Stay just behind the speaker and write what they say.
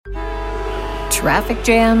Traffic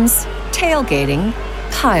jams, tailgating,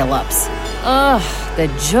 pile-ups. Ugh, the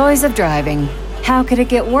joys of driving. How could it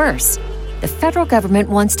get worse? The federal government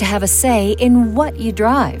wants to have a say in what you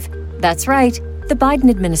drive. That's right. The Biden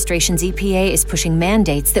administration's EPA is pushing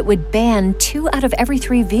mandates that would ban 2 out of every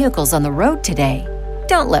 3 vehicles on the road today.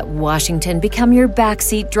 Don't let Washington become your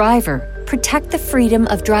backseat driver. Protect the freedom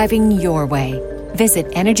of driving your way. Visit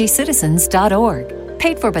EnergyCitizens.org.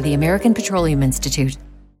 Paid for by the American Petroleum Institute.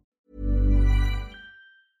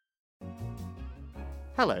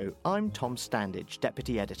 Hello, I'm Tom Standage,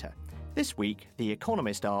 Deputy Editor. This week, The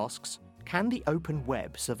Economist asks, can the open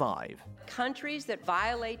web survive? Countries that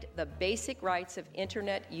violate the basic rights of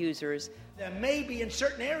Internet users. There may be, in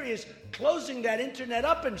certain areas, closing that Internet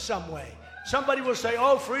up in some way. Somebody will say,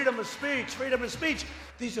 oh, freedom of speech, freedom of speech.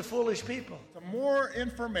 These are foolish people. More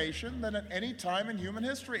information than at any time in human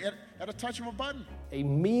history, at a touch of a button. A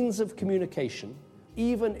means of communication,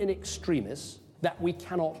 even in extremis, that we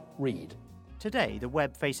cannot read. Today, the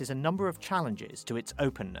web faces a number of challenges to its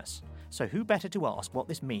openness. So who better to ask what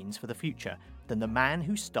this means for the future than the man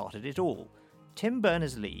who started it all? Tim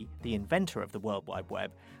Berners-Lee, the inventor of the World Wide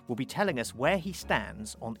Web, will be telling us where he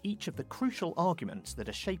stands on each of the crucial arguments that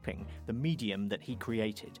are shaping the medium that he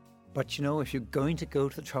created. But you know, if you're going to go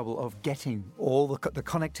to the trouble of getting all the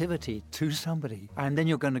connectivity to somebody, and then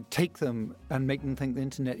you're going to take them and make them think the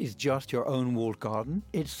internet is just your own walled garden,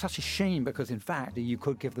 it's such a shame because, in fact, you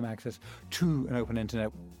could give them access to an open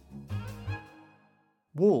internet.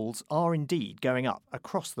 Walls are indeed going up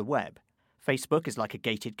across the web. Facebook is like a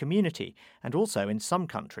gated community, and also in some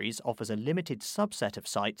countries offers a limited subset of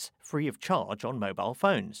sites free of charge on mobile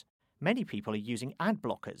phones. Many people are using ad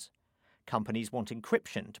blockers. Companies want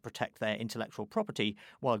encryption to protect their intellectual property,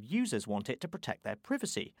 while users want it to protect their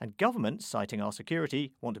privacy, and governments, citing our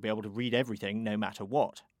security, want to be able to read everything no matter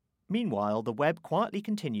what. Meanwhile, the web quietly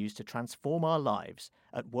continues to transform our lives,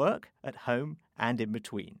 at work, at home, and in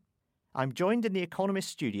between. I'm joined in the Economist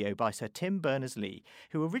studio by Sir Tim Berners-Lee,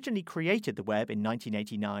 who originally created the web in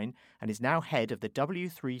 1989 and is now head of the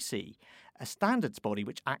W3C, a standards body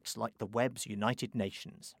which acts like the web's United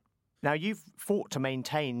Nations. Now, you've fought to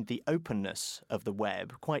maintain the openness of the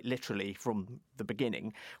web, quite literally from the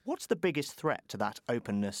beginning. What's the biggest threat to that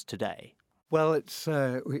openness today? Well, it's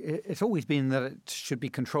always been that it should be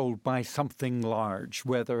controlled by something large,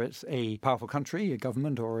 whether it's a powerful country, a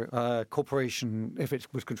government, or a corporation. If it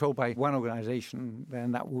was controlled by one organization,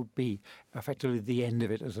 then that would be effectively the end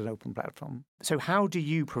of it as an open platform. So how do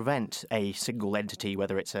you prevent a single entity,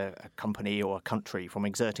 whether it's a company or a country, from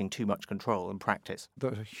exerting too much control in practice?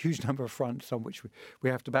 There's a huge number of fronts on which we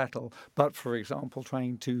have to battle. But, for example,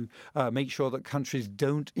 trying to make sure that countries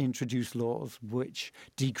don't introduce laws which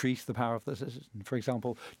decrease the power of the citizen. For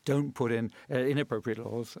example, don't put in inappropriate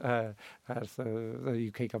laws, as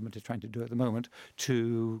the UK government is trying to do at the moment,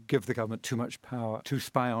 to give the government too much power to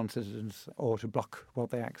spy on citizens or to block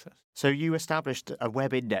what they access. So you established a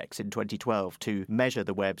web index in 2012 to measure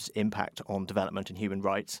the web's impact on development and human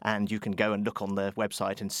rights, and you can go and look on the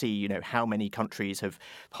website and see, how many countries have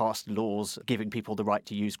passed laws giving people the right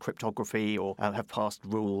to use cryptography or have passed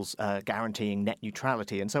rules guaranteeing net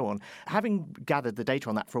neutrality and so on. Having gathered the data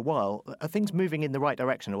on that for a while, are things moving in the right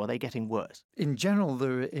direction or are they getting worse? In general,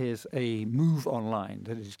 there is a move online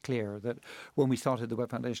that is clear that when we started the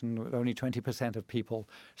Web Foundation, only 20% of people,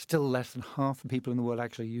 still less than half the people in the world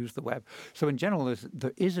actually use the web. So in general,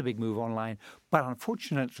 there is a big move online, but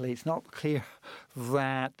unfortunately, it's not clear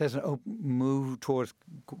that there's an move towards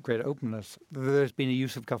greater openness. There's been a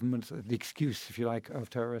use of governments, the excuse, if you like,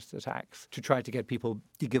 of terrorist attacks to try to get people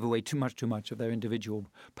to give away too much of their individual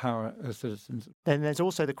power as citizens. Then there's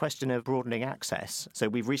also the question of broadening access. So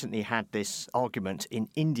we've recently had this argument in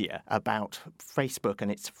India about Facebook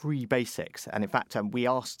and its free basics. And in fact, we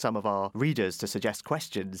asked some of our readers to suggest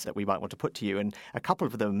questions that we might want to put to you. And a couple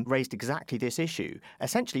of them raised exactly this issue.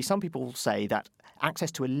 Essentially, some people say that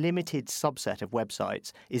access to a limited subset of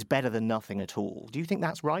websites is better than nothing at all. Do you think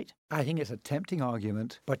that's right? I think it's a tempting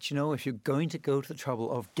argument. But, if you're going to go to the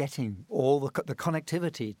trouble of getting all the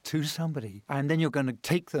connectivity to somebody, and then you're going to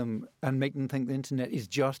take them and make them think the internet is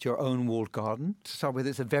just your own walled garden, to start with,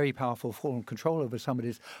 it's a very powerful form of control over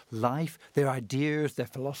somebody's life, their ideas, their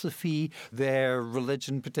philosophy, their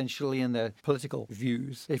religion, potentially, and their political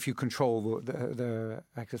views, if you control their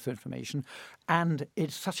access to information. And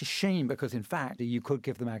it's such a shame because, in fact, you could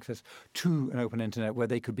give them access to an open internet where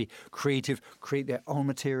they could be creative, create their own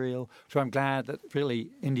material. So I'm glad that really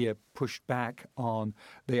India pushed back on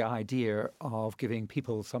the idea of giving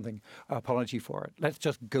people something apology for it. Let's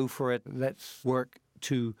just go for it. Let's work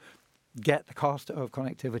to get the cost of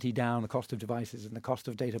connectivity down, the cost of devices and the cost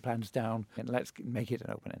of data plans down, and let's make it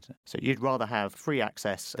an open internet. So you'd rather have free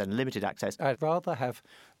access than limited access? I'd rather have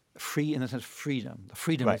free in the sense of freedom. The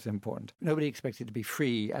freedom Right. is important. Nobody expects it to be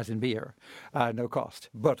free as in beer, no cost.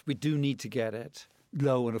 But we do need to get it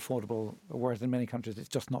low and affordable, whereas in many countries it's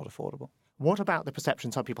just not affordable. What about the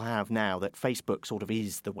perception some people have now that Facebook sort of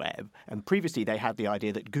is the web? And previously they had the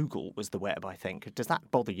idea that Google was the web, I think. Does that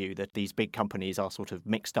bother you that these big companies are sort of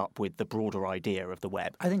mixed up with the broader idea of the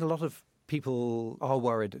web? I think a lot of people are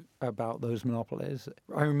worried about those monopolies.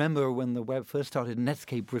 I remember when the web first started,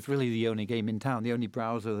 Netscape was really the only game in town, the only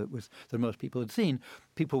browser that most people had seen.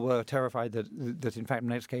 People were terrified that in fact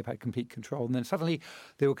Netscape had complete control. And then suddenly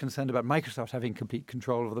they were concerned about Microsoft having complete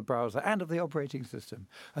control of the browser and of the operating system.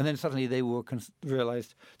 And then suddenly they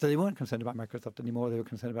realized that they weren't concerned about Microsoft anymore. They were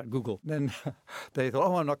concerned about Google. Then they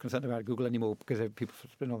thought, I'm not concerned about Google anymore because people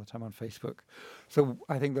spend all the time on Facebook. So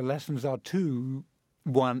I think the lessons are two.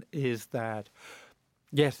 One is that,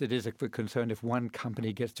 yes, it is a concern if one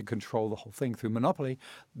company gets to control the whole thing through monopoly,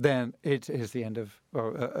 then it is the end of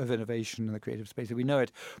innovation in the creative space as we know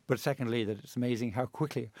it. But secondly, that it's amazing how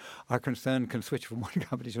quickly our concern can switch from one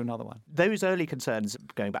company to another one. Those early concerns,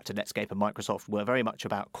 going back to Netscape and Microsoft, were very much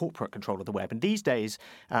about corporate control of the web. And these days,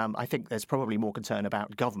 I think there's probably more concern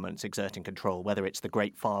about governments exerting control, whether it's the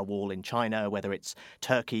Great Firewall in China, whether it's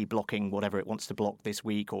Turkey blocking whatever it wants to block this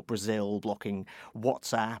week, or Brazil blocking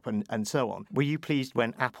WhatsApp and so on. Were you pleased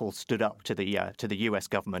when Apple stood up to the US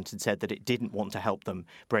government and said that it didn't want to help them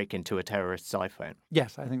break into a terrorist's iPhone?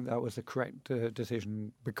 Yes, I think that was the correct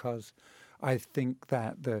decision, because I think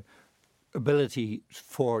that the ability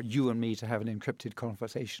for you and me to have an encrypted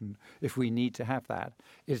conversation, if we need to have that,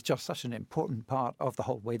 is just such an important part of the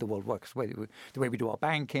whole way the world works, the way we do our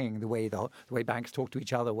banking, the way banks talk to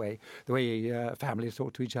each other, the way families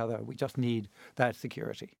talk to each other. We just need that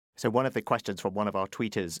security. So one of the questions from one of our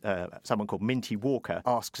tweeters, someone called Minty Walker,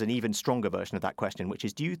 asks an even stronger version of that question, which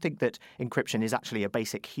is, do you think that encryption is actually a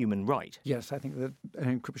basic human right? Yes, I think that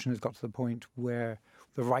encryption has got to the point where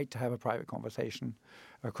the right to have a private conversation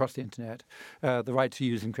across the internet, the right to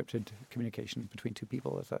use encrypted communication between two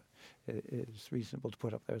people is reasonable to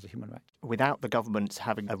put up there as a human right. Without the government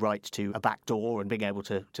having a right to a backdoor and being able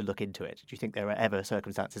to look into it, do you think there are ever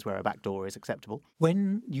circumstances where a backdoor is acceptable?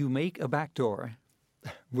 When you make a backdoor,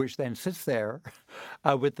 which then sits there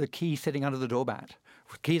with the key sitting under the doormat.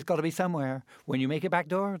 The key's got to be somewhere. When you make a back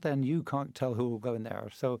door, then you can't tell who will go in there.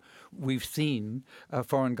 So we've seen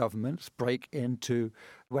foreign governments break into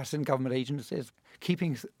Western government agencies.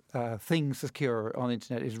 Keeping things secure on the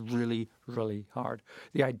internet is really, really hard.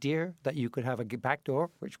 The idea that you could have a back door,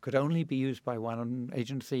 which could only be used by one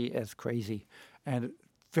agency, is crazy. And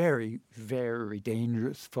very, very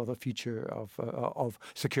dangerous for the future of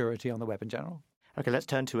security on the web in general. OK, let's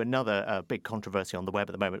turn to another big controversy on the web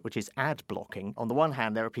at the moment, which is ad blocking. On the one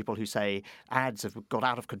hand, there are people who say ads have got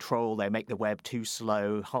out of control, they make the web too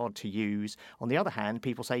slow, hard to use. On the other hand,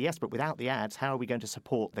 people say, yes, but without the ads, how are we going to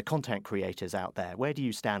support the content creators out there? Where do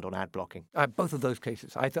you stand on ad blocking? Both of those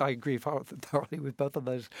cases. I agree thoroughly with both of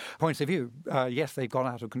those points of view. Yes, they've gone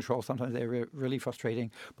out of control. Sometimes they're really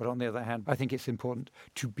frustrating. But on the other hand, I think it's important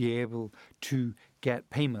to be able to get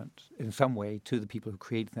payment in some way to the people who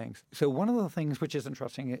create things. So one of the things which is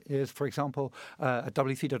interesting is, for example, at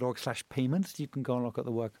w3.org/payments, you can go and look at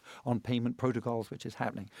the work on payment protocols which is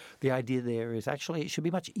happening. The idea there is actually it should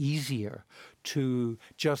be much easier to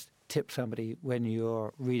just tip somebody when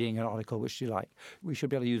you're reading an article which you like. We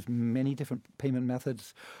should be able to use many different payment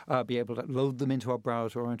methods, be able to load them into our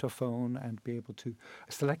browser or into a phone and be able to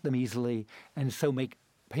select them easily, and so make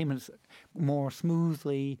payments more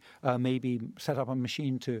smoothly, maybe set up a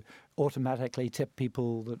machine to automatically tip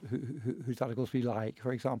people whose articles we like,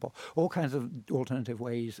 for example. All kinds of alternative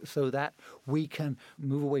ways so that we can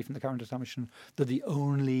move away from the current assumption that the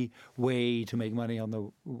only way to make money on the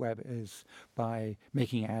web is by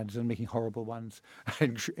making ads and making horrible ones,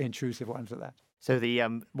 intrusive ones at that. So the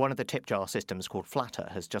one of the tip jar systems called Flatter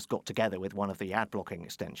has just got together with one of the ad blocking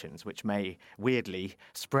extensions, which may weirdly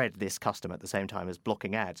spread this custom at the same time as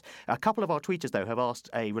blocking ads. A couple of our tweeters, though, have asked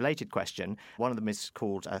a related question. One of them is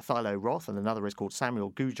called Thilo Roth, and another is called Samuel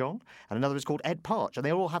Goujon, and another is called Ed Parch. And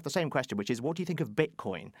they all have the same question, which is, what do you think of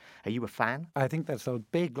Bitcoin? Are you a fan? I think that's a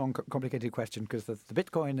big, long, complicated question, because there's the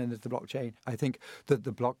Bitcoin and there's the blockchain. I think that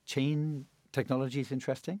the blockchain technology is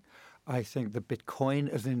interesting. I think the Bitcoin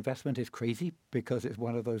as an investment is crazy because it's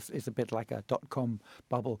one of those, it's a bit like a dot-com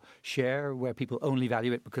bubble share where people only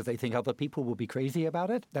value it because they think other people will be crazy about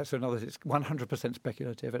it. That's another, it's 100%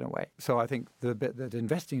 speculative in a way. So I think the bit that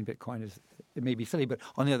investing in Bitcoin it may be silly, but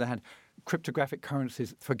on the other hand, cryptographic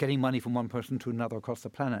currencies for getting money from one person to another across the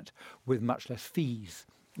planet with much less fees,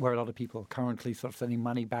 where a lot of people are currently sort of sending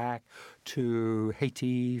money back to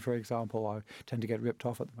Haiti, for example, or tend to get ripped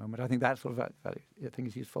off at the moment. I think that sort of I think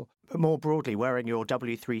is useful. But more broadly, wearing your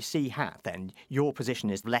W3C hat, then, your position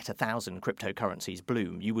is let 1,000 cryptocurrencies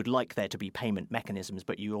bloom. You would like there to be payment mechanisms,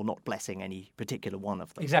 but you're not blessing any particular one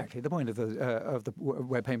of them. Exactly. The point of the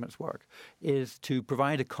web payments work is to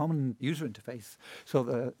provide a common user interface so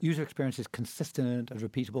the user experience is consistent and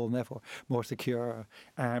repeatable and therefore more secure,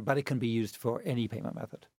 but it can be used for any payment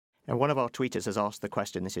method. And one of our tweeters has asked the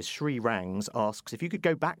question, this is Sri Rangs, asks, if you could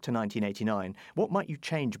go back to 1989, what might you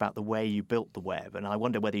change about the way you built the web? And I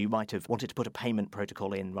wonder whether you might have wanted to put a payment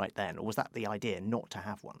protocol in right then, or was that the idea, not to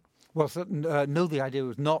have one? Well, no, the idea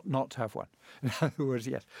was not to have one. In other words,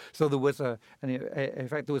 yes. So there was in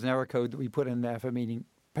fact, there was an error code that we put in there for meaning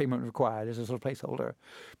payment required as a sort of placeholder,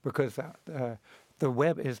 because the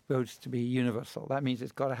web is supposed to be universal. That means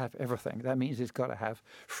it's got to have everything. That means it's got to have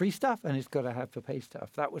free stuff and it's got to have for pay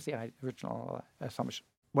stuff. That was the original assumption.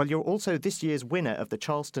 Well, you're also this year's winner of the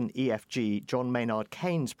Charleston EFG John Maynard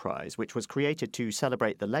Keynes Prize, which was created to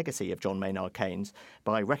celebrate the legacy of John Maynard Keynes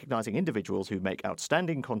by recognising individuals who make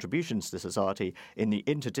outstanding contributions to society in the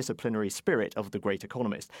interdisciplinary spirit of the great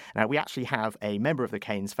economist. Now, we actually have a member of the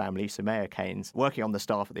Keynes family, Sumaya Keynes, working on the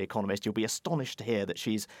staff at The Economist. You'll be astonished to hear that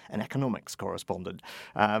she's an economics correspondent.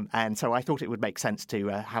 And so I thought it would make sense to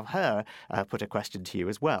have her put a question to you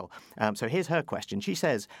as well. So here's her question. She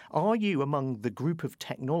says, are you among the group of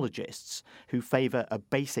technologists who favour a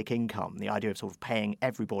basic income, the idea of sort of paying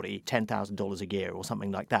everybody $10,000 a year or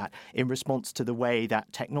something like that, in response to the way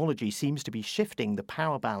that technology seems to be shifting the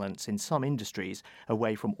power balance in some industries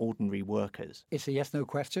away from ordinary workers? It's a yes-no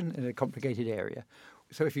question in a complicated area.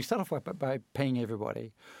 So if you start off by paying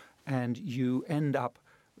everybody and you end up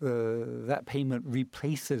that payment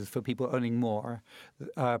replaces for people earning more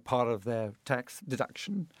part of their tax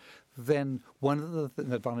deduction, then one of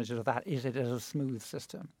the advantages of that is it is a smooth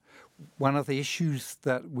system. One of the issues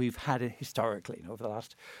that we've had historically over the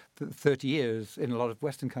last 30 years in a lot of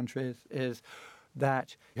Western countries is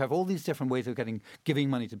that you have all these different ways of giving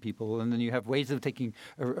money to people, and then you have ways of taking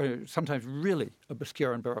sometimes really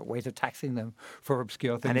obscure and ways of taxing them for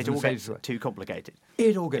obscure things. And it all gets too complicated.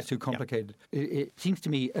 It all gets too complicated. It seems to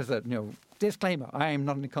me, as a disclaimer, I am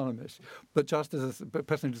not an economist, but just as a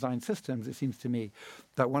person who designs systems, it seems to me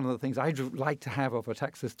that one of the things I'd like to have of a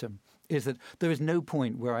tax system is that there is no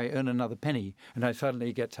point where I earn another penny and I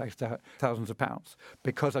suddenly get taxed out thousands of pounds,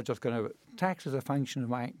 because I'm just going to tax as a function of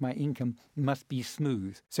my income must be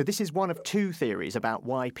smooth. So this is one of two theories about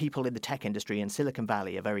why people in the tech industry in Silicon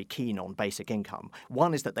Valley are very keen on basic income.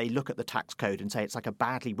 One is that they look at the tax code and say it's like a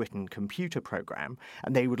badly written computer program,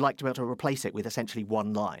 and they would like to be able to replace it with essentially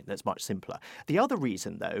one line that's much simpler. The other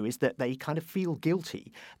reason, though, is that they kind of feel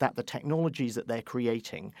guilty that the technologies that they're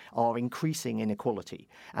creating are increasing inequality,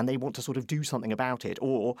 and they want to sort of do something about it,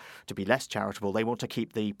 or, to be less charitable, they want to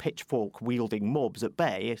keep the pitchfork-wielding mobs at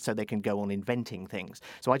bay so they can go on inventing things.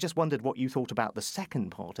 So I just wondered what you thought about the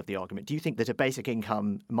second part of the argument. Do you think that a basic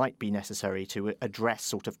income might be necessary to address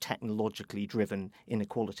sort of technologically driven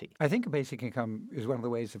inequality? I think a basic income is one of the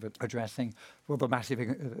ways of addressing the massive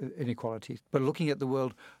inequalities. But looking at the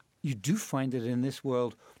world, you do find that in this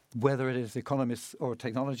world, whether it is economists or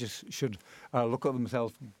technologists should look at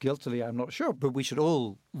themselves guiltily, I'm not sure. But we should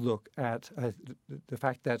all look at the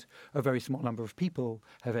fact that a very small number of people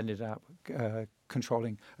have ended up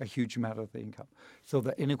controlling a huge amount of the income. So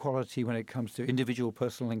the inequality when it comes to individual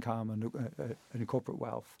personal income and corporate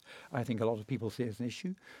wealth, I think a lot of people see as an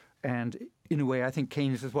issue. And in a way, I think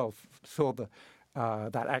Keynes as well saw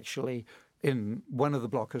that actually in one of the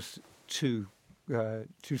blockers to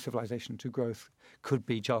civilization, to growth, could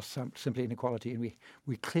be just simply inequality. And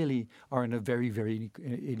we clearly are in a very, very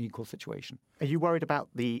unequal situation. Are you worried about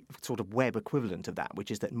the sort of web equivalent of that,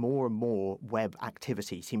 which is that more and more web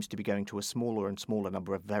activity seems to be going to a smaller and smaller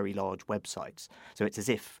number of very large websites? So it's as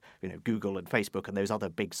if, Google and Facebook and those other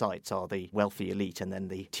big sites are the wealthy elite, and then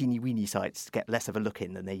the teeny-weeny sites get less of a look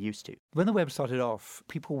in than they used to. When the web started off,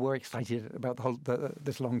 people were excited about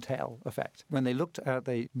this long tail effect. When they looked at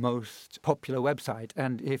the most popular website,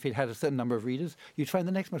 and if it had a certain number of readers, you'd find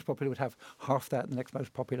the next most popular would have half that, and the next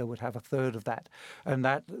most popular would have a third of that, and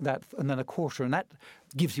then a quarter. And that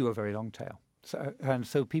gives you a very long tail.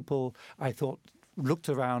 So people, I thought, looked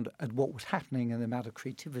around at what was happening and the amount of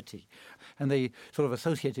creativity, and they sort of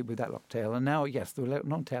associated with that long tail. And now, yes, the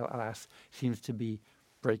long tail, alas, seems to be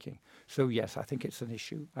breaking. So, yes, I think it's an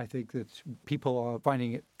issue. I think that people are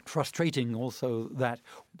finding it frustrating also that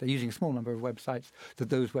they're using a small number of websites, that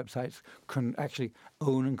those websites can actually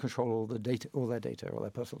own and control all their data, all their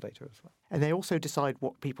personal data as well. And they also decide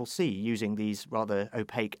what people see using these rather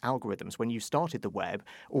opaque algorithms. When you started the web,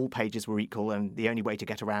 all pages were equal and the only way to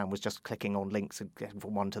get around was just clicking on links and getting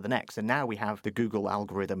from one to the next. And now we have the Google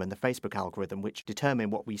algorithm and the Facebook algorithm which determine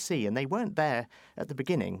what we see, and they weren't there at the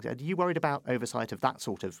beginning. Are you worried about oversight of that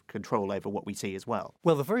sort of control over what we see as well?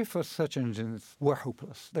 Well, the very first search engines were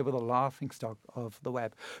hopeless. They were the laughingstock of the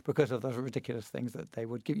web because of those ridiculous things that they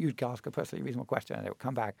would give. You'd ask a perfectly reasonable question and they would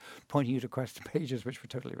come back pointing you to question pages which were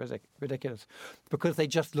totally ridiculous because they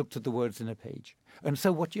just looked at the words in a page. And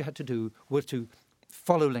so what you had to do was to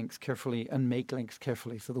follow links carefully and make links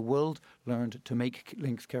carefully. So the world learned to make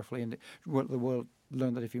links carefully, and the world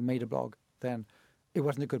learned that if you made a blog, then it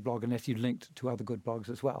wasn't a good blog unless you linked to other good blogs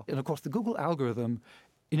as well. And of course, the Google algorithm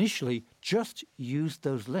initially just used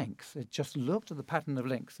those links. It just looked at the pattern of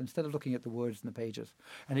links instead of looking at the words in the pages.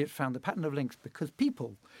 And it found the pattern of links because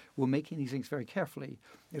people were making these links very carefully.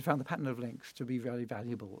 It found the pattern of links to be very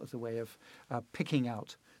valuable as a way of picking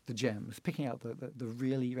out the gems, picking out the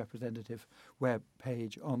really representative web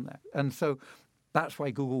page on there. And so that's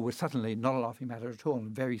why Google was suddenly not a laughing matter at all, and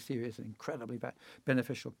very serious and incredibly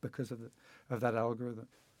beneficial because of that algorithm.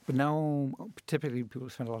 But now, typically, people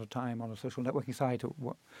spend a lot of time on a social networking site or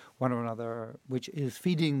one or another, which is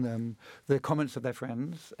feeding them the comments of their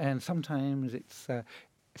friends, and sometimes it's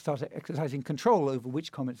starts exercising control over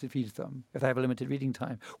which comments it feeds them. If they have a limited reading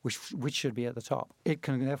time, which should be at the top, it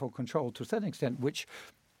can therefore control to a certain extent which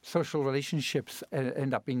social relationships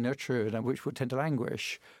end up being nurtured and which would tend to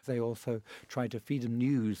languish. They also try to feed them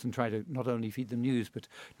news and try to not only feed them news, but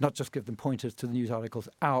not just give them pointers to the news articles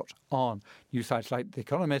out on news sites like The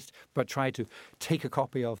Economist, but try to take a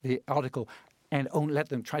copy of the article and let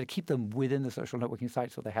them try to keep them within the social networking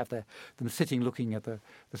site so they have them sitting looking at the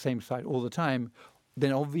same site all the time.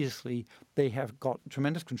 Then obviously they have got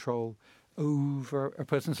tremendous control over a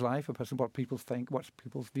person's life, what people think, what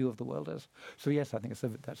people's view of the world is. So yes, I think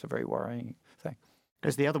that's a very worrying thing.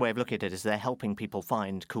 Because the other way of looking at it is they're helping people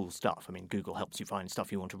find cool stuff. I mean, Google helps you find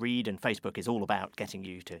stuff you want to read, and Facebook is all about getting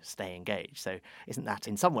you to stay engaged. So isn't that,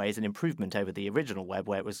 in some ways, an improvement over the original web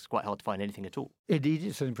where it was quite hard to find anything at all? Indeed,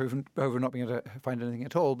 it's an improvement over not being able to find anything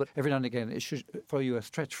at all. But every now and again, it should follow you a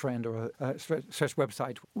stretch friend or a stretch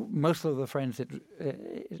website. Most of the friends it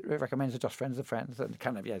recommends are just friends of friends, and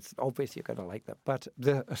it's obvious you're going to like them. But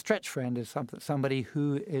a stretch friend is somebody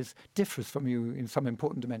who differs from you in some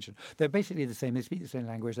important dimension. They're basically the same. They speak the same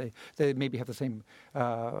language. They maybe have the same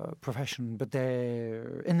profession, but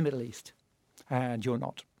they're in the Middle East, and you're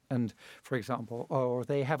not. And, for example, or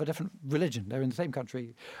they have a different religion. They're in the same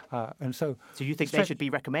country, and so. So you think they should be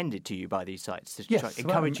recommended to you by these sites to yes,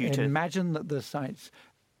 encourage you to imagine that the sites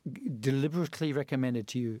deliberately recommended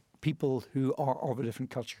to you people who are of a different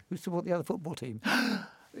culture, who support the other football team.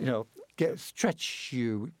 Stretch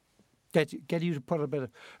you. Get you to put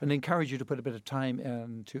and encourage you to put a bit of time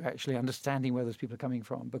into actually understanding where those people are coming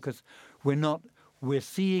from, because we're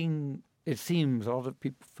seeing, it seems a lot of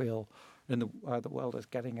people feel in the world is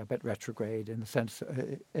getting a bit retrograde in the sense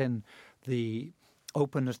in the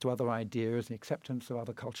openness to other ideas, the acceptance of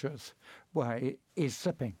other cultures, it is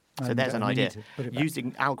slipping. So there's an idea,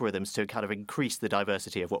 using algorithms to kind of increase the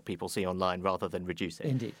diversity of what people see online rather than reduce it.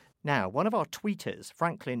 Indeed. Now, one of our tweeters,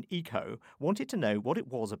 Franklin Eco, wanted to know what it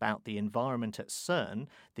was about the environment at CERN,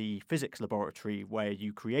 the physics laboratory where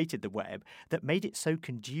you created the web, that made it so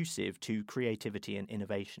conducive to creativity and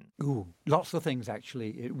innovation. Ooh, lots of things,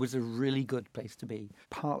 actually. It was a really good place to be.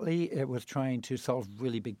 Partly, it was trying to solve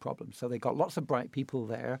really big problems. So they got lots of bright people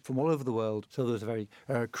there from all over the world. So there was a very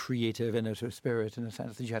creative, innovative spirit in a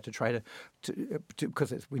sense that you had to try to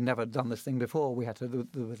because we'd never done this thing before, we had to do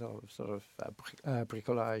with a sort of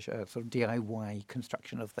bricolage, sort of DIY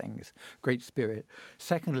construction of things, great spirit.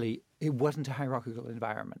 Secondly, it wasn't a hierarchical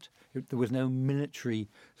environment. There was no military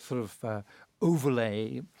sort of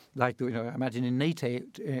overlay, like, imagine in NATO,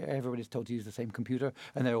 everybody's told to use the same computer,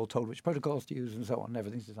 and they're all told which protocols to use and so on.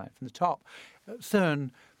 Everything's designed from the top. At CERN,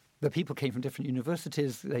 the people came from different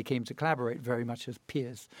universities. They came to collaborate very much as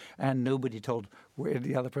peers, and nobody told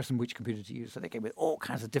the other person which computer to use. So they came with all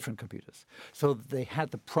kinds of different computers. So they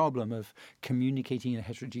had the problem of communicating in a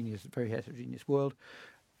very heterogeneous world.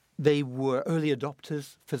 They were early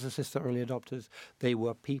adopters. Physicists are early adopters. They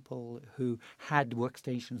were people who had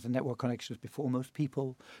workstations and network connections before most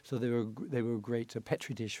people. So they were a great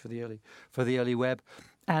petri dish for the early web.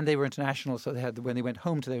 And they were international, so when they went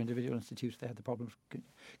home to their individual institutes, they had the problems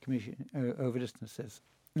communicating over distances.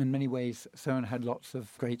 In many ways, CERN had lots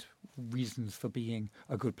of great reasons for being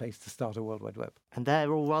a good place to start a World Wide Web. And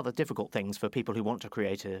they're all rather difficult things for people who want to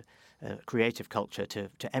create a creative culture to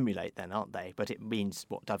emulate then, aren't they? But it means,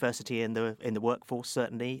 diversity in the workforce,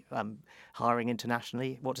 certainly, hiring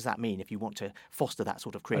internationally. What does that mean if you want to foster that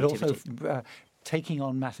sort of creativity? And also taking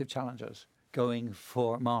on massive challenges. Going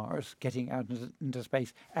for Mars, getting out into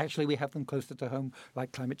space. Actually, we have them closer to home,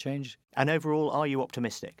 like climate change. And overall, are you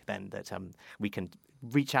optimistic then that we can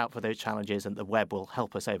reach out for those challenges and the web will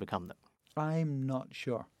help us overcome them? I'm not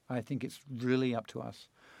sure. I think it's really up to us.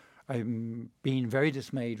 I've been very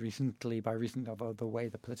dismayed recently by the way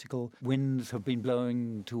the political winds have been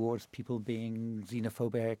blowing towards people being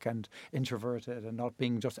xenophobic and introverted and not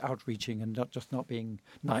being just outreaching and not being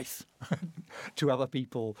nice to other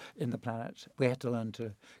people in the planet. We have to learn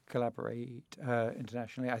to collaborate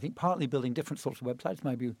internationally. I think partly building different sorts of websites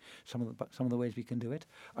might be some of the ways we can do it.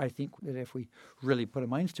 I think that if we really put our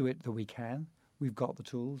minds to it, that we can. We've got the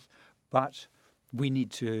tools, but we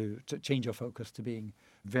need to change our focus to being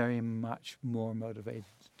very much more motivated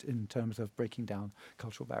in terms of breaking down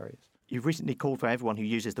cultural barriers. You've recently called for everyone who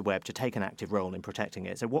uses the web to take an active role in protecting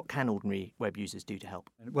it. So what can ordinary web users do to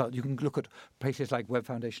help? Well, you can look at places like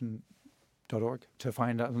webfoundation.org to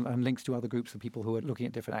find out and links to other groups of people who are looking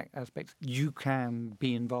at different aspects. You can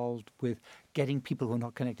be involved with getting people who are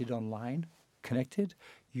not connected online connected.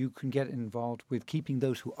 You can get involved with keeping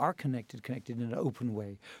those who are connected in an open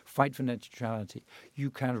way. Fight for net neutrality. You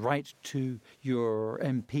can write to your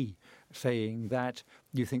MP saying that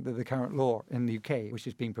you think that the current law in the UK, which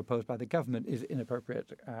is being proposed by the government, is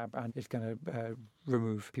inappropriate and is going to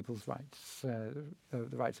remove people's rights, the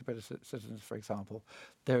rights of British citizens, for example.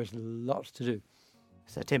 There is lots to do.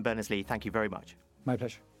 So Tim Berners-Lee, thank you very much. My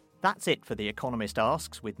pleasure. That's it for The Economist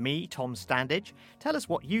Asks with me, Tom Standage. Tell us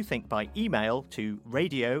what you think by email to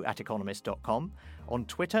radio@economist.com, on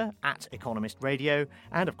Twitter @EconomistRadio,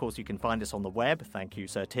 and of course you can find us on the web, thank you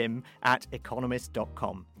Sir Tim, at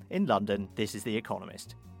economist.com. In London, this is The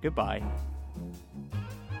Economist. Goodbye.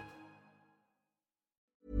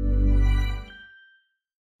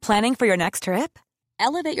 Planning for your next trip?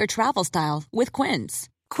 Elevate your travel style with Quince.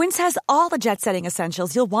 Quince has all the jet-setting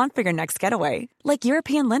essentials you'll want for your next getaway, like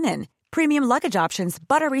European linen, premium luggage options,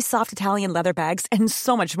 buttery soft Italian leather bags, and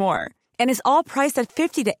so much more. And is all priced at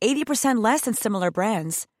 50 to 80% less than similar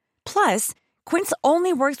brands. Plus, Quince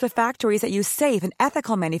only works with factories that use safe and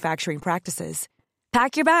ethical manufacturing practices.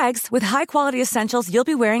 Pack your bags with high-quality essentials you'll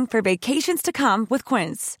be wearing for vacations to come with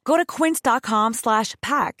Quince. Go to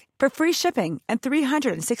quince.com/pack for free shipping and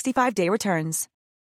 365-day returns.